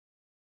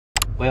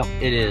Well,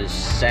 it is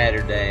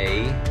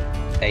Saturday,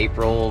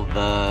 April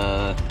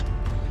the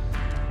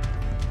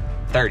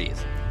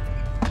 30th.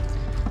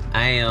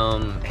 I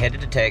am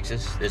headed to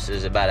Texas. This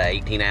is about an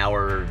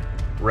 18-hour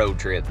road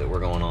trip that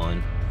we're going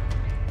on.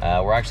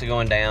 We're actually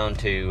going down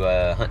to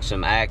hunt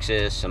some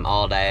axis, some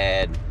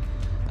Aoudad,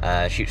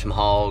 shoot some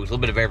hogs, a little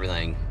bit of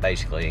everything,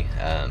 basically.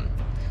 A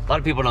lot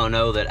of people don't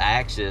know that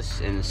axis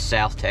in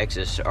South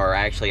Texas are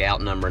actually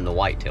outnumbering the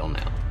whitetail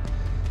now.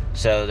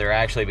 So they're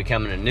actually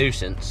becoming a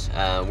nuisance.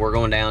 We're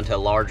going down to a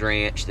large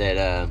ranch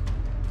that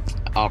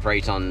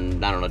operates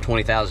on, I don't know,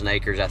 20,000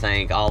 acres, I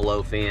think, all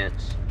low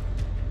fence.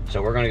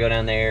 So we're gonna go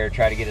down there,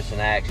 try to get us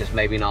an axis,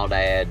 maybe an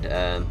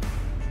Aoudad.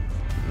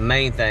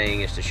 Main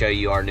thing is to show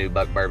you our new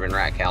Buck Bourbon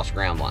Rack House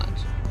ground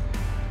blinds.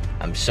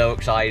 I'm so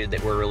excited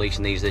that we're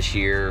releasing these this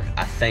year.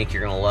 I think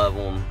you're gonna love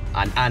them.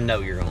 I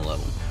know you're gonna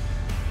love them.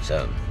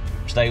 So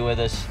stay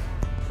with us.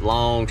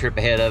 Long trip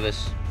ahead of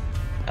us.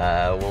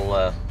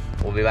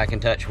 We'll be back in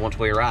touch once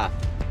we arrive.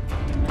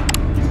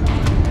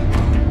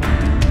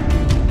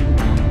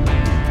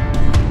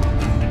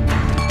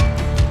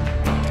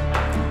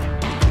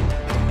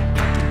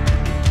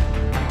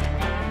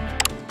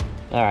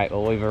 All right,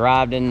 well, we've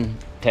arrived in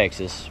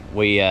Texas.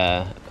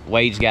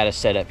 Wade's got us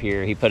set up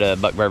here. He put a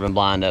Buck Bourbon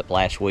blind up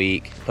last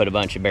week, put a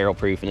bunch of barrel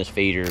proof in this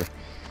feeder.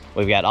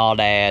 We've got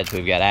Aoudads,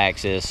 we've got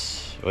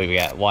axis, we've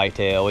got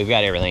whitetail, we've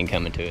got everything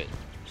coming to it.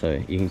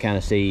 So you can kind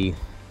of see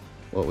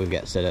what we've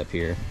got set up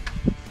here.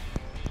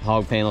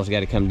 Hog panel's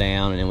got to come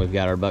down, and then we've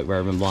got our Buck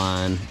Bourbon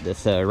blind.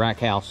 This Rack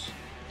House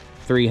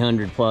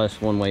 300 plus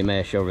one-way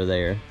mesh over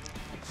there.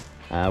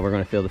 We're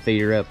going to fill the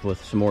feeder up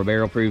with some more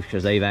barrel proof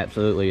because they've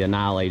absolutely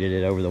annihilated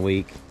it over the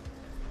week.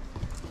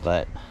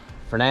 But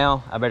for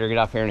now, I better get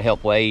off here and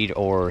help Wade,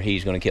 or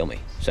he's going to kill me.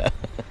 So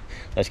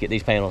let's get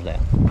these panels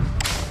down.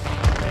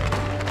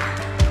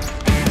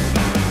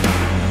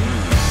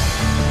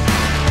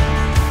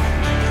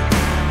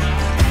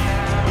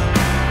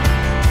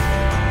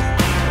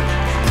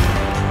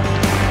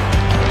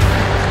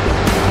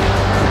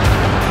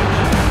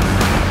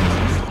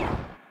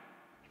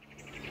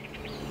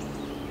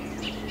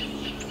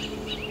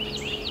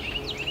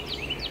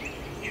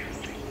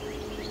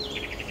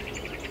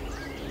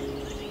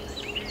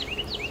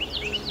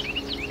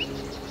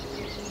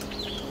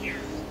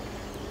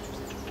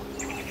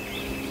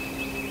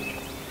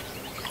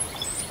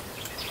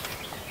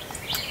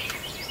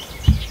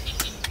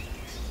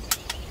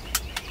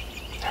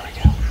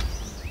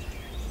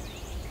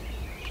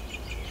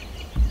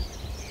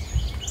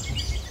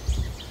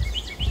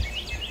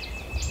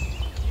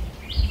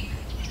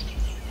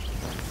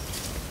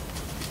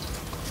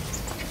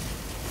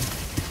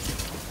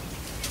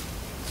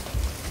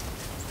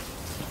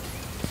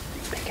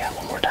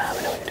 One more time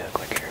and then we can do a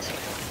quick interview.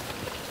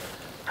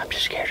 I'm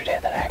just scared to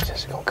death that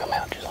axis is gonna come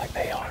out just like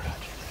they are.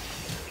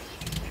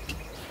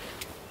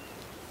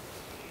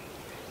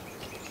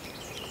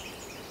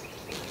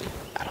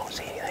 I don't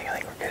see anything. I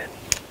think we're good.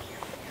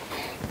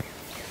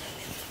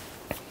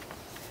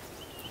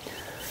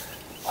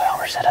 Well,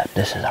 we're set up.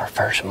 This is our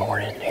first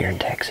morning here in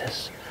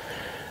Texas,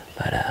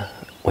 but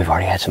we've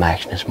already had some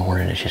action this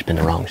morning. It's just been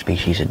the wrong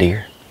species of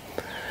deer.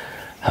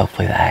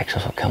 Hopefully the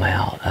axis will come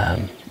out.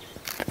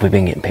 We've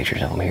been getting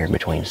pictures of them here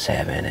between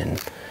 7 and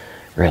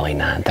really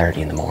 9:30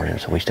 in the morning,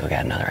 so we still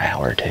got another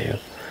hour or two.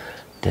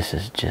 This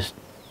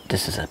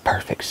is a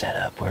perfect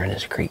setup. We're in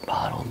this creek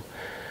bottom.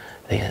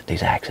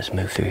 These axis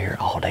move through here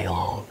all day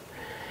long.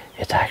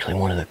 It's actually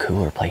one of the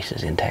cooler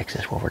places in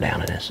Texas where we're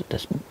down in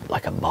this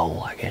like a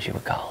bowl, I guess you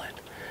would call it.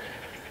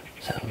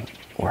 So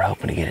we're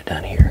hoping to get it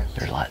done here.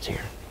 There's lots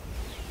here.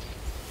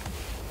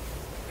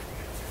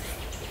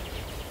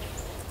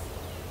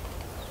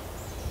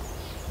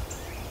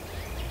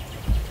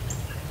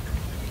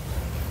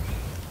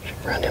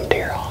 Run them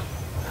deer off.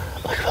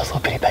 Look at those little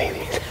bitty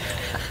babies.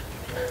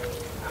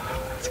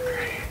 That's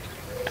great.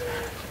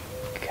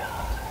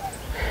 God.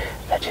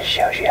 That just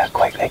shows you how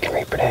quick they can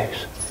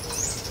reproduce.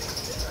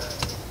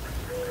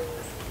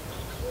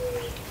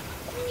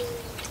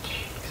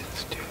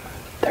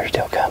 They're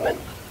still coming.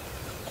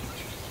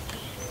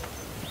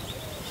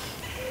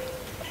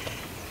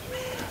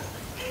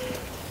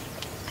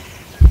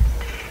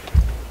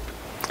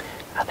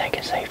 I think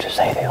it's safe to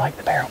say they like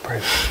the barrel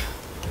proof.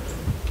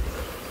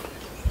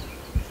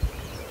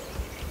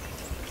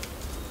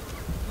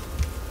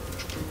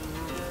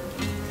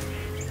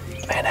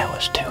 Man, that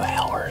was 2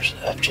 hours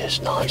of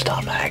just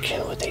non-stop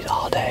action with these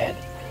Aoudad.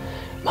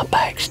 My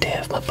back's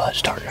stiff, my butt's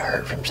starting to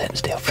hurt from sitting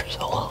still for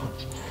so long.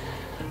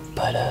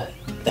 But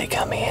they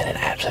come in and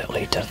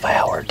absolutely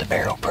devoured the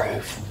barrel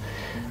proof.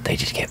 They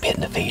just kept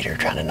hitting the feeder,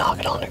 trying to knock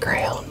it on the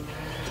ground.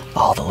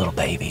 All the little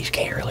babies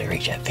can't really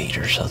reach that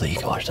feeder, so that you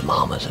can watch the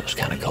mamas. It was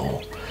kind of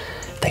cool.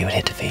 They would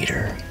hit the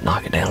feeder,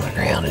 knock it down on the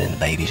ground, and then the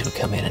babies would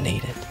come in and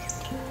eat it.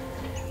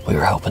 We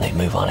were hoping they'd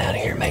move on out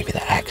of here. Maybe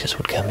the axis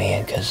would come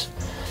in, because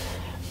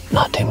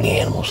not too many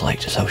animals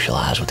like to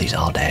socialize with these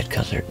Aoudad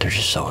because they're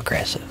just so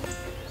aggressive.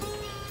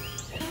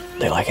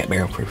 They like that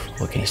barrel proof.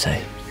 What can you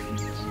say?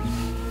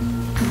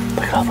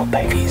 Look at all the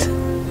babies.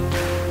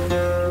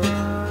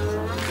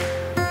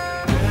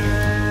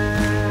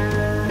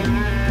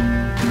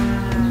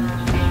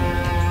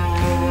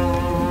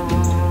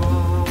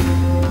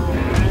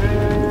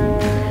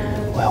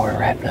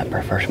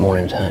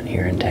 morning's hunt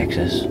here in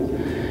Texas.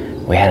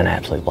 We had an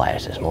absolute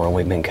blast this morning.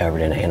 We've been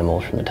covered in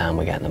animals from the time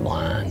we got in the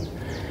blind.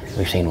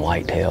 We've seen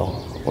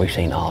whitetail, we've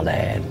seen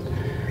Aoudad.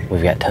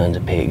 We've got tons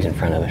of pigs in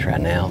front of us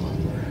right now.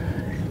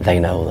 They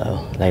know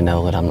though, they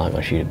know that I'm not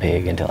gonna shoot a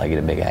pig until I get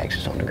a big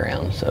axis on the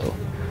ground, so.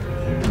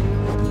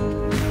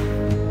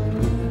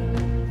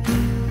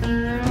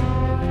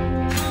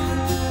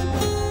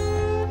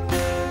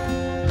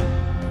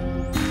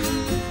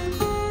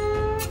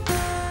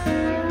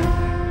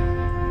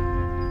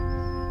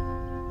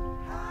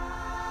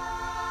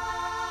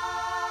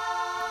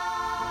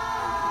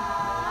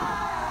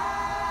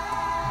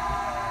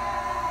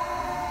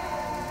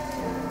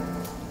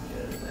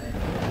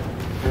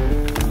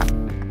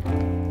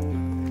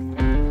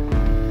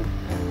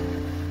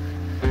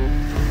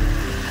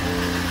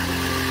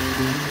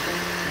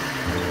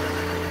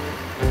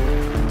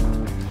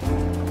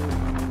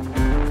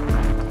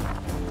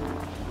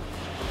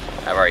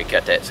 I've already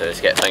cut that so it's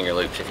got finger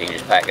loops if you can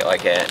just pack it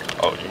like that.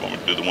 Oh, you want me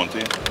to do the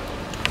 110?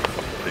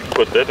 You can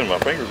put that in my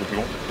fingers if you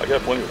want. I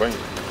got plenty of fingers.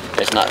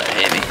 It's not that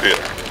heavy. Yeah.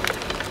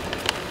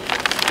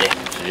 Yeah,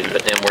 so just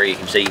put them where you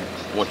can see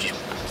once you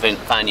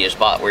find you a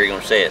spot where you're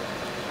gonna set.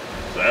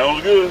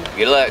 Sounds good.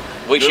 Good luck.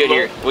 We Good should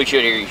luck.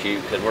 hear you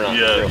shoot because we're not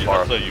real Yeah,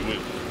 far. I say you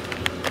will.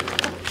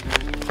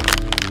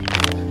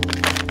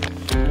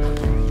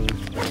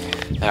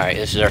 All right,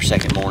 this is our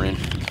second morning.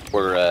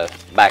 We're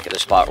back at the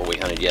spot where we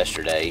hunted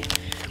yesterday.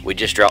 We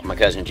just dropped my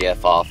cousin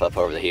Jeff off up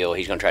over the hill.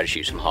 He's gonna try to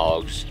shoot some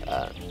hogs.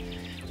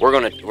 We're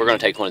gonna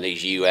take one of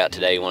these ewe out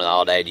today, one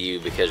of the Aoudad ewe,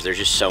 because there's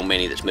just so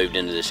many that's moved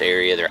into this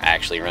area. They're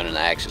actually running the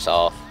axis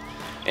off,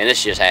 and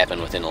this just happened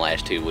within the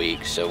last 2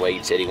 weeks. So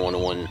Wade said he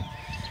wanted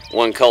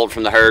one culled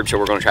from the herd, so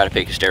we're gonna try to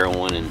pick a sterile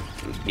one,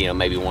 and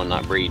maybe one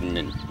not breeding,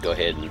 and go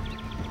ahead and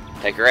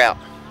take her out.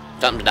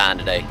 Something's dying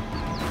today.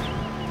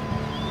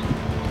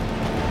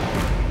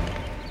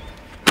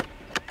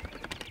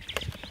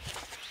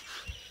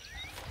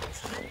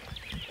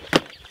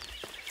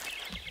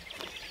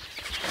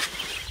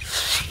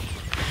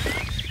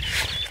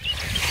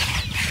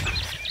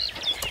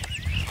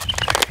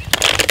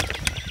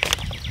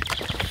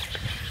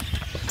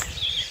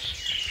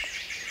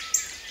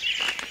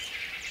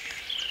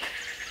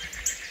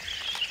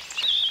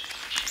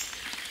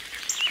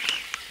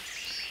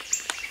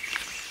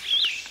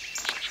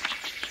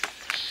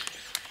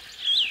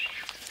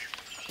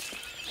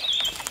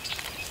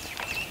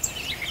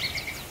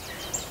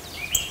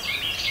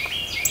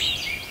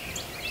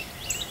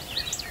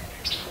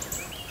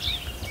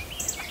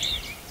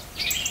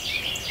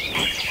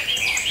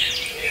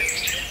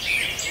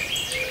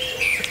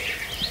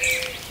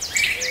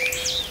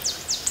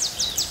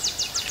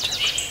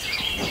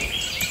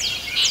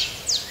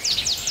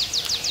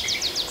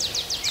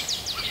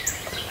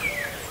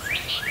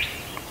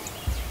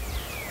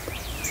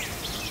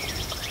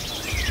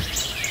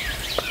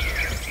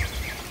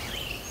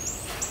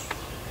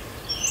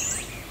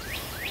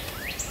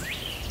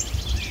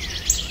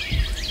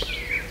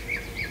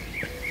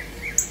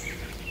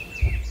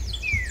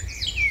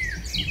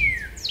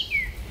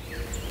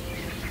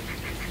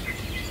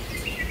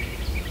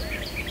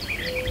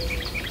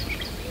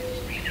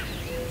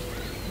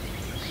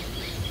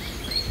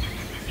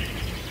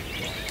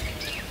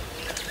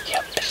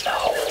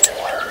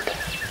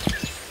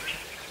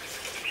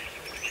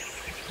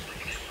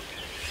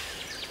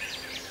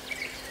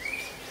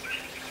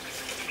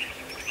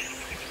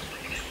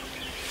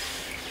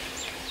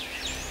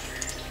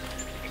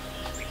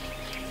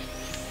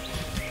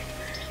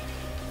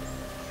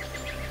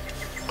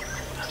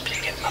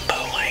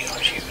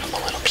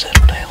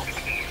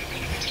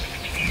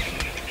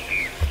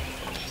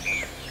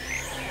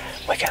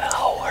 We got a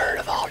whole herd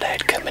of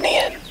Aoudad coming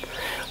in.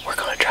 We're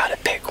going to try to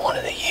pick one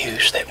of the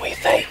ewes that we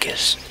think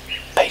is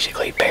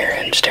basically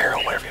barren,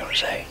 sterile, whatever you want to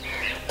say,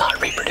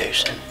 not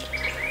reproducing.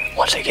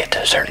 Once they get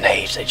to a certain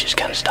age, they just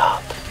kind of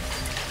stop.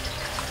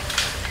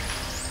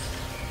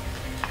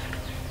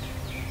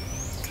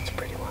 That's a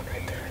pretty one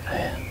right there.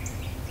 Yeah.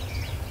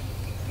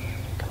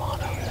 Come on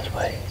over this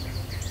way.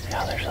 See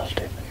how they're so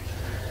stupid.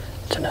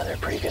 It's another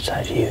pretty good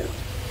size ewe.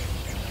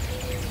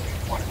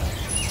 One of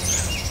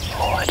those.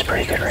 Oh, that's a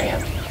pretty good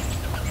ram.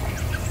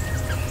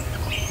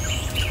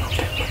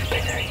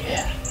 Bigger,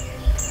 yeah.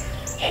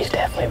 He's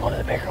definitely one of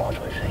the bigger ones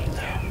we've seen,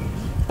 though.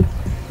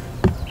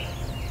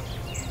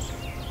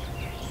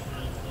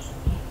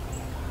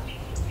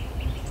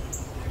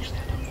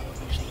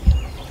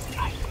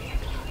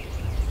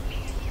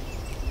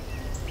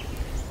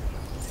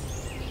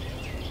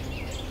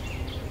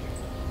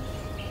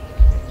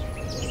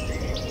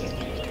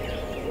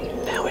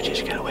 Now we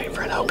just gotta wait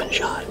for an open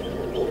shot.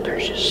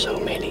 There's just so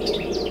many.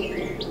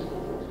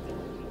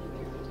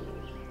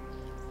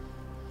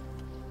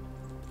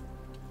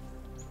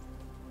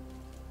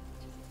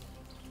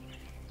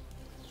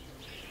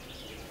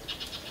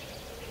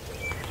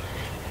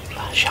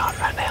 Shot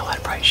right now,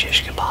 I'd probably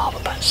shish kebab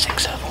about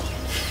 6 of them.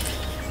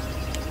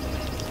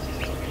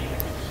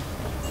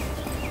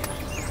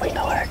 We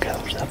know how it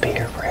goes. They'll be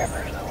here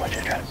forever, so we'll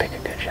just try to pick a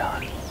good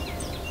shot.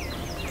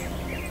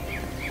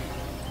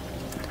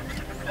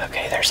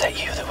 Okay, there's that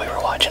ewe that we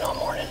were watching all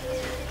morning.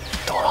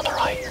 The one on the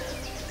right.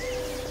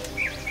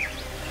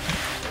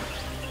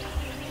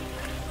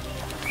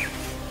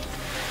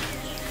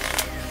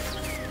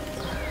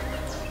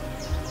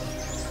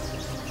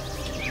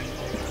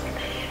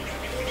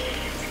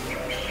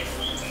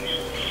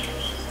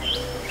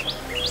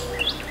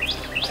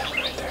 That one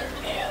right there,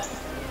 yeah.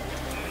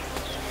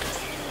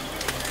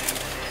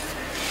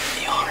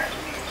 The honor.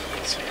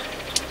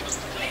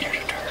 Here's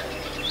a turn.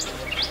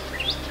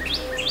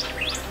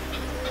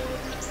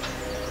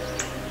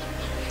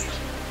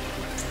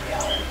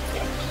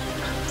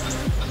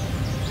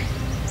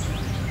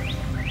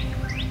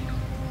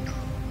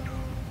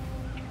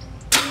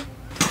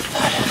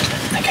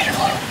 I got her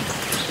low.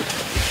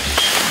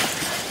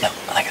 Nope,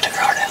 I think I took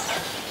her heart out.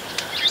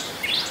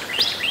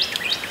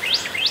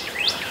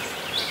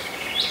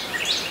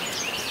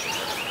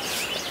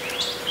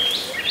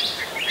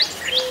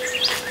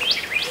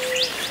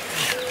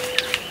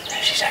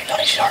 She's acting on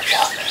a sharp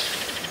shot.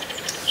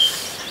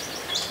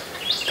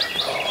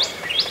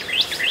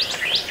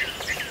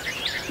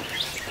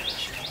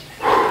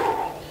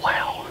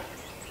 Wow.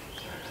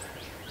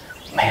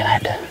 Man,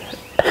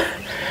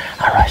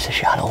 I rushed the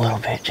shot a little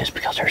bit just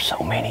because there's so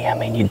many. I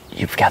mean,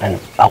 you've got an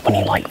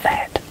opening like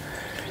that.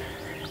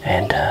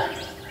 And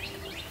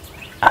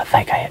I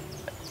think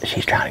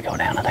she's trying to go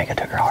down. I think I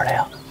took her heart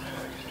out.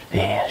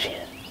 Yeah,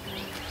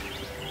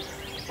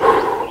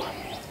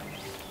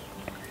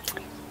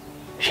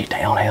 she's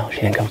down now.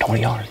 She didn't go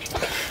 20 yards. Go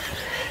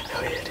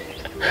ahead.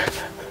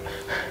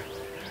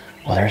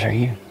 Well, there's her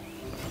ewe.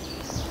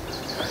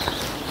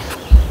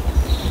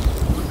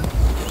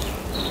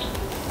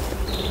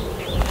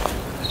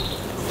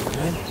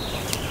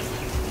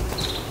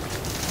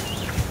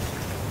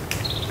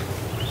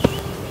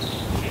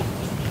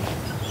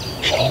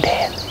 She ain't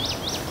dead.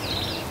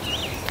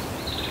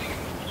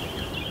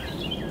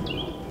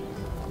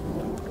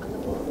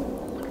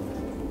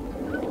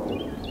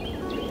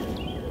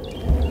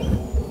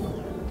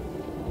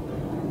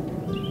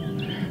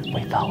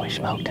 We thought we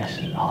smoked this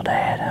all day.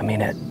 I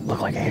mean, it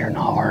looked like a hair in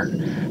the heart,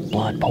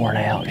 blood pouring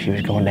out. She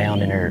was going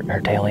down in her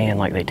tail end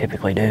like they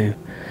typically do.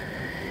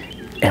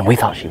 And we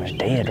thought she was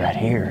dead right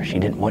here. She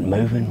wasn't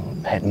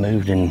moving, hadn't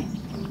moved in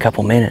a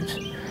couple minutes.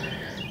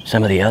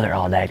 Some of the other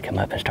Aoudad come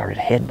up and started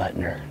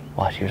headbutting her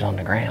while she was on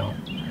the ground.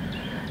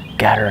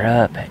 Got her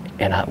up,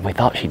 and we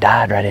thought she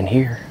died right in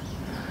here.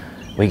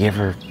 We gave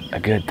her a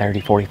good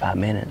 30, 45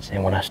 minutes,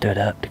 and when I stood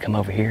up to come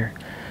over here,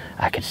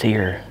 I could see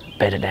her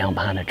bedded down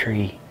behind a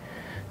tree.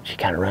 She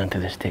kind of run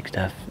through this thick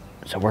stuff.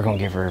 So we're gonna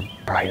give her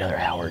probably another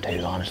hour or two,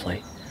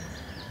 honestly.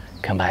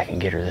 Come back and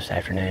get her this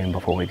afternoon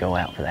before we go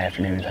out for the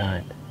afternoon's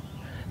hunt.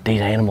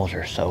 These animals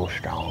are so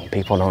strong.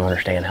 People don't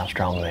understand how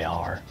strong they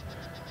are.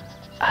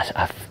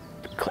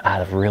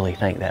 I really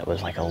think that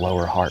was like a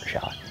lower heart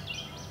shot.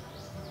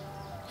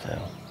 So,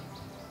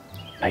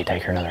 may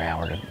take her another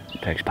hour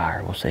to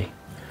expire, we'll see.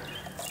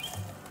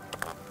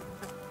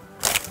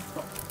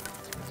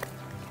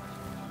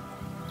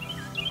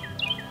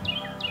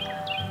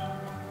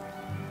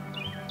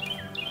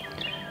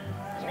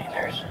 I mean,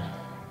 there's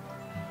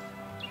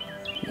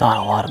not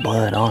a lot of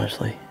blood,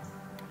 honestly.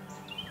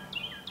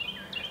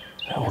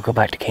 We'll go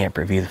back to camp,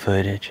 review the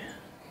footage.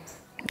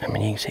 I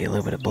mean, you can see a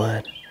little bit of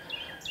blood.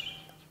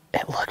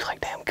 It looks like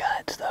damn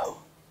guts, though.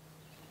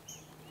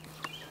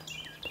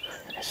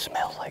 It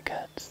smells like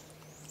guts.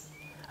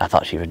 I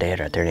thought she was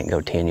dead right there. Didn't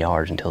go 10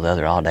 yards until the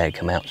other Aoudad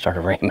come out and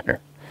started ramming her.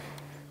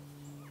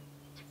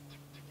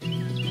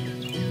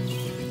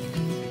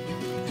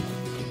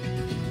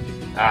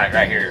 All right,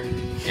 right here.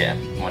 Yeah,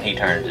 when he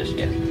turns this,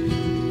 yeah.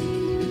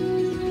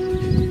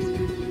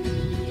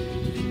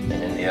 And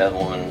then the other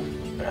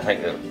one, I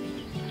think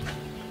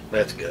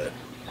that's good.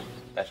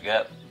 That's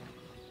good.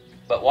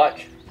 But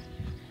watch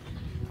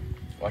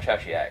how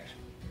she acts.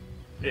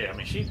 Yeah, I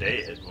mean, she's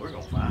dead. We're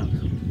gonna find her.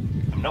 I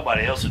mean,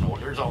 nobody else in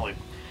order. There's only,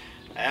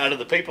 out of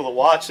the people that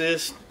watch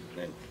this,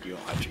 and you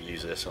don't have to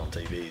use this on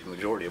TV, the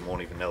majority of them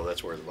won't even know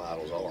that's where the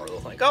vitals are. They'll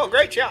think, oh,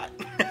 great shot.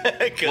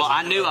 Well,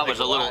 I knew I was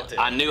a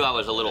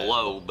little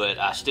low, but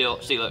I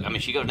still, see, look, I mean,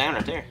 she goes down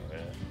right there.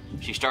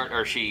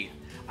 Yeah.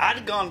 I'd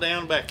have gone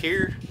down back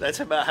here. That's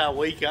about how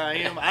weak I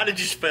am. I'd have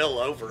just fell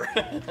over.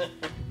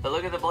 But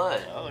look at the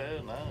blood. Oh,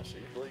 yeah, nice.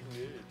 She's bleeding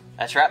good.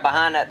 That's right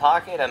behind that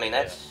pocket. I mean,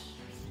 that's,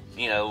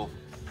 you know.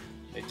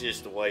 It's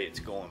just the way it's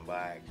going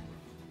back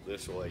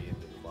this way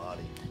into the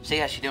body. See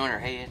how she's doing her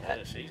head?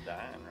 Yeah, she's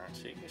dying,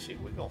 right?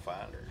 We're going to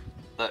find her.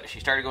 Look, she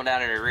started going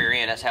down in her rear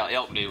end. That's how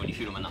elk do when you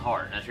shoot them in the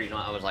heart. And that's the reason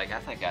why I was like, I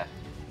think I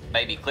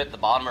maybe clipped the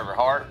bottom of her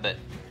heart, but.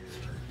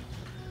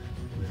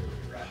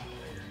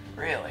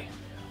 Really?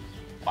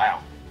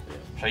 Wow.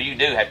 So you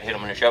do have to hit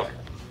them in the shoulder.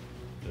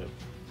 Yep.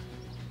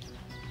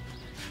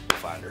 We'll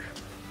find her.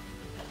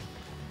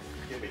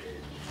 She'll be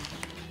dead.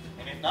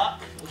 And if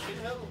not, we'll shoot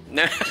another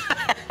one.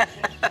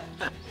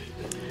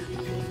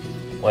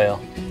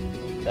 Well,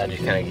 I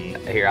just kind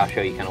of, here, I'll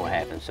show you kind of what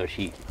happened. So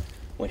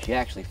when she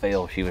actually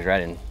fell, she was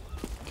right in.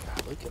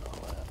 God, look at all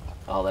that.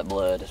 All that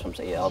blood, that's what I'm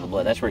saying, yeah, all the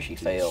blood, that's where she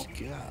fell.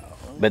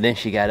 But then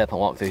she got up and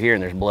walked through here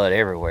and there's blood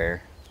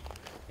everywhere.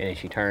 And then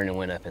she turned and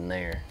went up in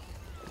there.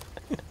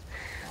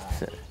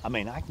 So, I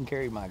mean, I can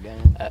carry my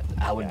gun.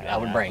 I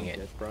would bring it.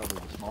 That's probably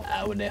the small.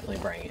 I would definitely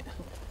bring it.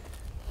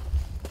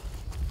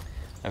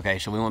 Okay,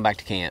 so we went back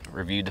to camp,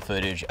 reviewed the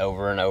footage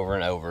over and over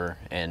and over,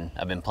 and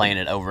I've been playing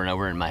it over and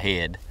over in my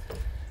head.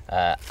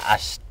 I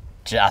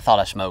thought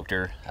I smoked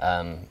her.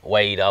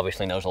 Wade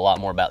obviously knows a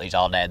lot more about these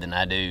Aoudad than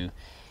I do.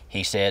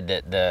 He said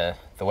that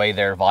the way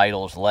their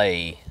vitals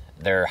lay,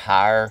 they're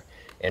higher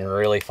and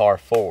really far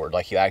forward,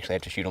 like you actually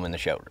have to shoot them in the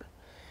shoulder.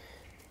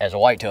 As a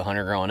whitetail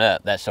hunter growing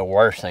up, that's the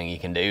worst thing you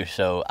can do.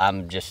 So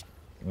I'm just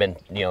been,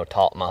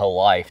 taught my whole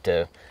life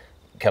to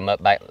come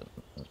up back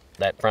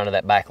that front of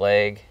that back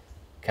leg,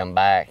 come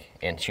back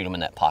and shoot them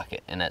in that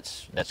pocket. And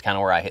that's kind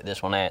of where I hit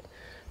this one at.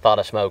 Thought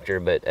I smoked her,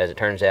 but as it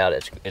turns out,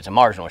 it's a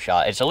marginal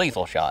shot. It's a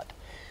lethal shot.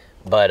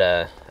 But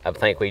I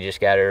think we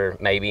just got her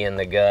maybe in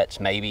the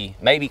guts, maybe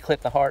clip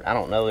the heart. I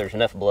don't know. There's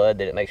enough blood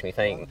that it makes me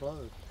think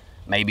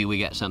maybe we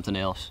got something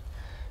else.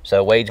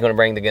 So Wade's going to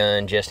bring the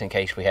gun just in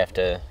case we have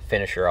to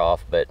finish her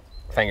off. But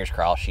fingers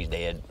crossed she's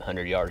dead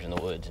 100 yards in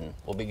the woods and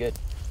we'll be good.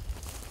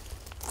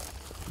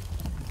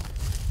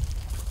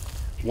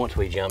 Once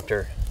we jumped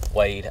her,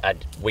 Wade,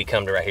 we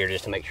come to right here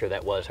just to make sure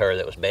that was her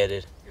that was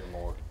bedded. You're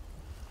more.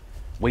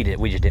 We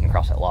just didn't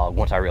cross that log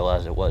once I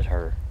realized it was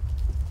her.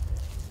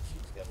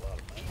 She's got a lot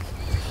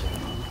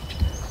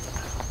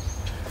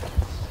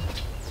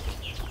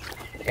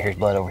of There's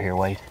blood over here,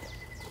 Wade.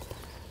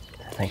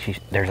 I think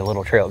there's a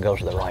little trail that goes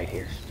to the right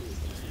here.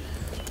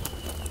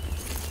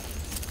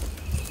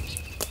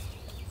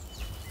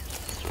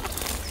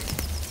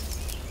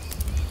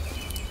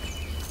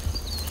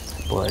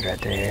 Blood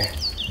right there,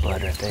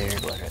 blood right there,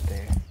 blood right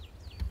there.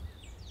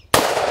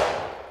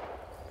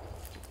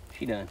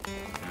 She done.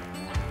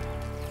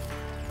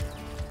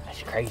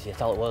 That's crazy.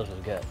 That's all it was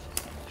guts.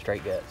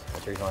 Straight guts.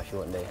 That's the reason why she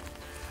wasn't dead.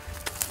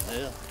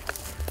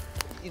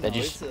 Yeah.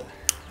 There's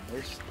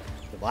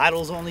the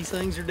vitals on these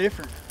things are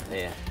different.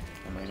 Yeah.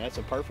 I mean, that's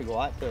a perfect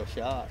whitetail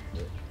shot.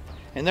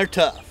 And they're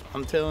tough.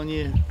 I'm telling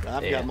you,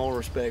 I've got more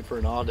respect for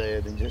an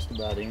Aoudad than just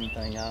about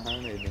anything I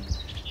hunted. And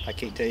I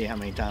can't tell you how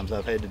many times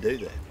I've had to do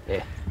that.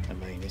 Yeah. I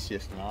mean, it's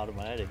just an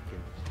automatic.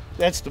 And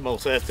that's the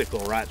most ethical,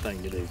 right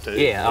thing to do, too.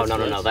 Yeah,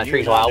 no. That's the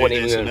reason why I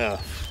wouldn't even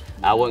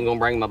I wasn't going to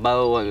bring my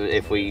bow, and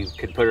if we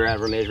could put her out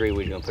of her misery, we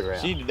was going to put her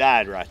out. She'd have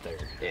died right there.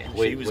 Yeah,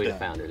 we'd have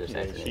found her this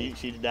afternoon.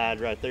 She'd have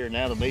died right there.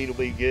 Now the meat will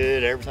be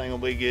good, everything will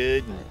be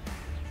good. And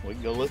we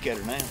can go look at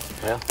her now.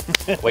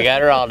 Well, we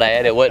got her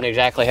Aoudad. It wasn't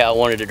exactly how I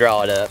wanted to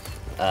draw it up.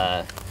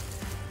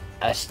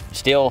 I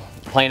still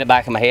playing it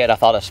back in my head. I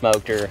thought I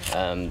smoked her.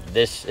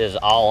 This is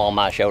all on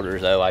my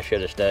shoulders, though. I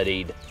should have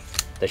studied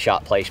the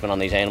shot placement on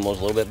these animals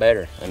a little bit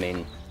better. I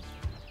mean,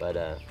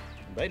 but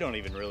they don't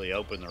even really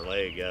open their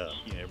leg up.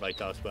 Everybody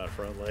talks about a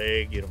front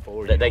leg, get them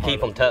forward. They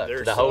keep them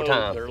tucked the whole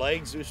time. Their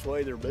legs just the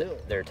way they're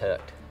built. They're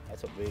tucked.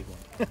 That's a big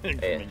one. From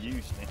a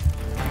use stand.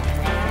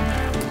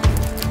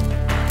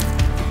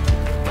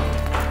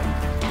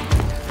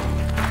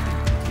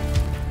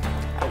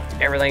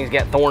 Everything's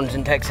got thorns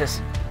in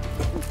Texas.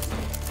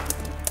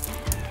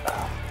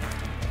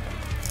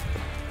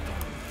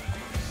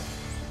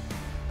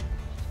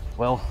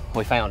 Well,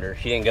 we found her.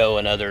 She didn't go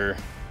another,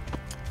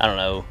 I don't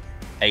know,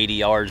 80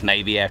 yards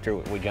maybe after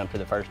we jumped her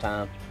the first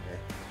time.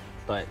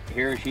 But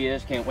here she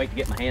is. Can't wait to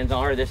get my hands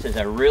on her. This is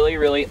a really,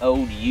 really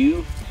old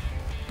ewe.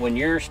 When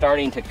you're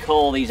starting to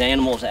cull these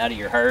animals out of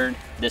your herd,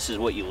 this is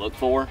what you look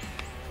for.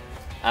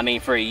 I mean,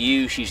 for a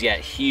ewe, she's got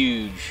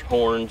huge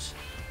horns.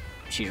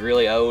 She's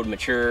really old,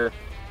 mature.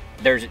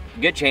 There's a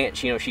good chance,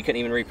 she couldn't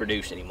even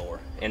reproduce anymore.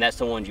 And that's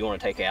the ones you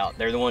want to take out.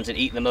 They're the ones that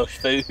eat the most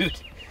food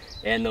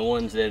and the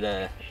ones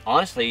that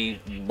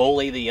honestly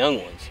bully the young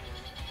ones.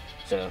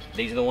 So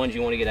these are the ones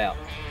you want to get out.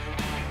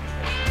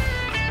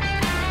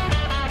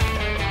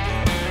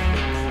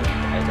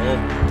 That's it.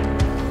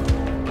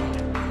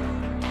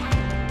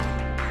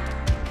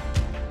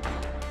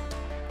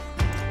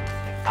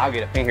 I'll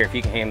get up in here if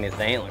you can hand me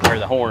the antler or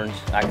the horns.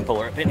 I can pull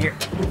her up in here.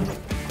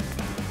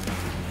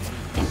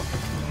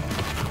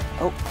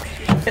 Oh,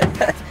 shit.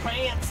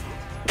 Pants.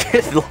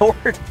 Good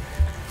Lord.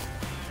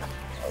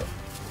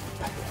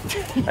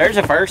 There's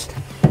a first.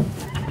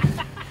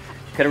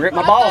 Could have ripped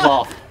my balls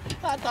off.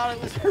 I thought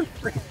it was her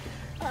friend.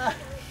 I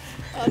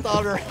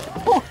thought her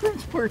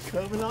horns were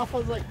coming off. I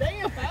was like,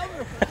 damn,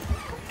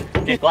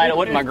 how Just glad it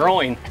wasn't my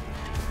groin.